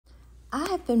I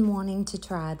have been wanting to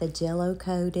try the Jello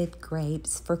coated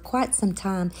grapes for quite some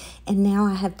time, and now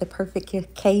I have the perfect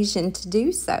occasion to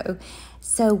do so.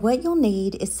 So, what you'll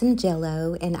need is some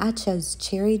Jello, and I chose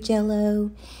cherry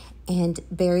Jello and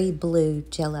berry blue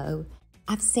Jello.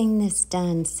 I've seen this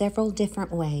done several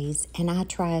different ways, and I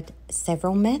tried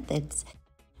several methods.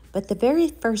 But the very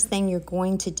first thing you're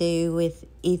going to do with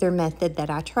either method that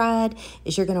I tried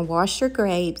is you're going to wash your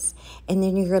grapes and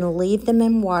then you're going to leave them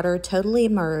in water totally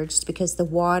immersed because the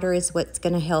water is what's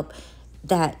going to help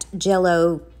that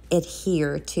Jello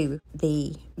adhere to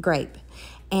the grape.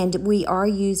 And we are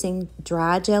using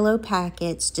dry Jello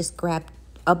packets. Just grab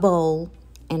a bowl,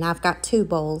 and I've got two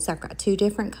bowls. I've got two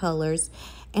different colors.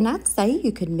 And I'd say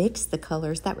you could mix the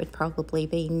colors. That would probably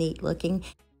be neat looking.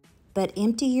 But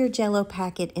empty your Jello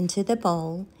packet into the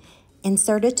bowl,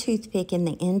 insert a toothpick in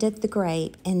the end of the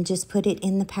grape, and just put it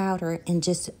in the powder and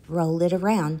just roll it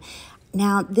around.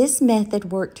 Now, this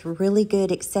method worked really good,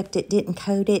 except it didn't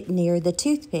coat it near the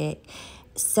toothpick.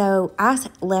 So I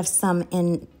left some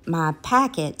in my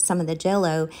packet, some of the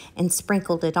Jello, and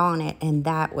sprinkled it on it, and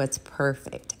that was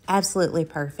perfect. Absolutely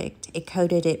perfect. It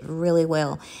coated it really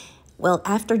well. Well,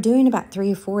 after doing about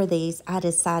 3 or 4 of these, I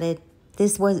decided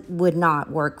this would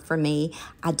not work for me.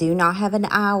 I do not have an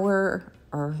hour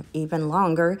or even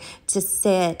longer to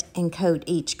set and coat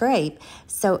each grape.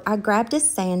 So I grabbed a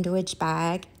sandwich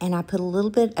bag and I put a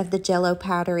little bit of the Jello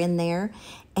powder in there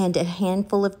and a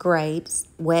handful of grapes,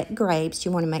 wet grapes.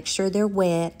 You want to make sure they're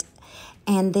wet.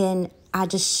 And then I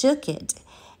just shook it.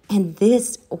 And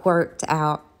this worked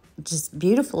out just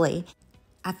beautifully.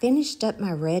 I finished up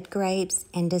my red grapes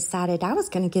and decided I was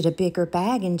going to get a bigger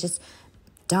bag and just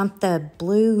dump the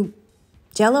blue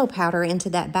Jello powder into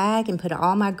that bag and put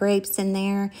all my grapes in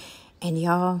there. And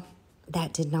y'all,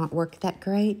 that did not work that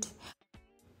great.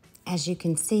 As you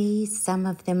can see, some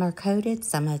of them are coated,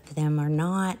 some of them are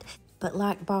not. But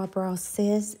like Bob Ross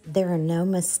says, there are no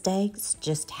mistakes,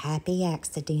 just happy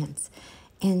accidents.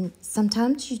 And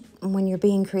sometimes when you're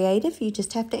being creative, you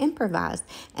just have to improvise.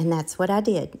 And that's what I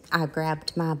did. I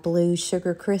grabbed my blue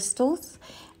sugar crystals,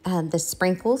 the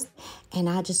sprinkles, and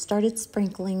I just started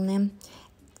sprinkling them.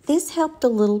 This helped a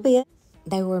little bit.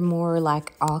 They were more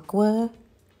like aqua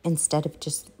instead of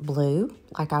just blue,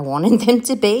 like I wanted them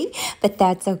to be, but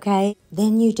that's okay.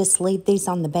 Then you just leave these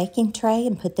on the baking tray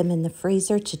and put them in the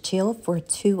freezer to chill for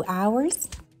 2 hours.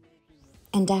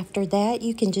 And after that,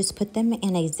 you can just put them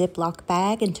in a Ziploc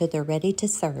bag until they're ready to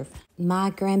serve. My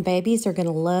grandbabies are going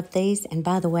to love these. And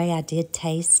by the way, I did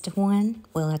taste one.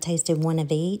 Well, I tasted one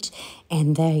of each,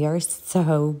 and they are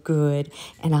so good.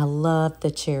 And I love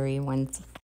the cherry ones.